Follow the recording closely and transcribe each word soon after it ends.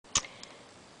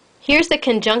Here's the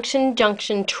conjunction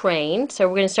junction train. So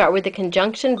we're going to start with the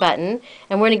conjunction button,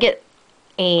 and we're going to get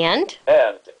and.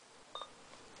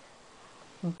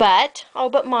 But, oh,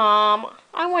 but Mom,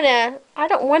 I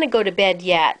don't want to go to bed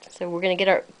yet. So we're going to get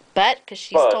our butt, because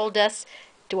she's told us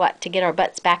to get our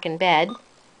butts back in bed.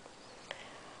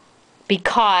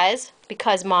 Because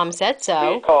Mom said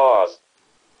so. Because.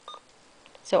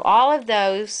 So all of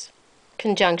those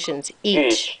conjunctions,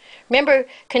 each. Remember,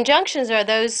 conjunctions are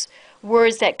those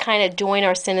words that kind of join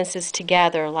our sentences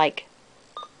together, like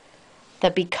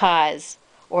the because,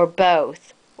 or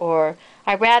both, or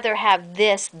I'd rather have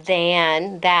this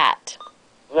than that.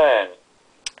 Then.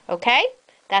 Okay?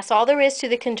 That's all there is to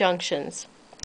the conjunctions.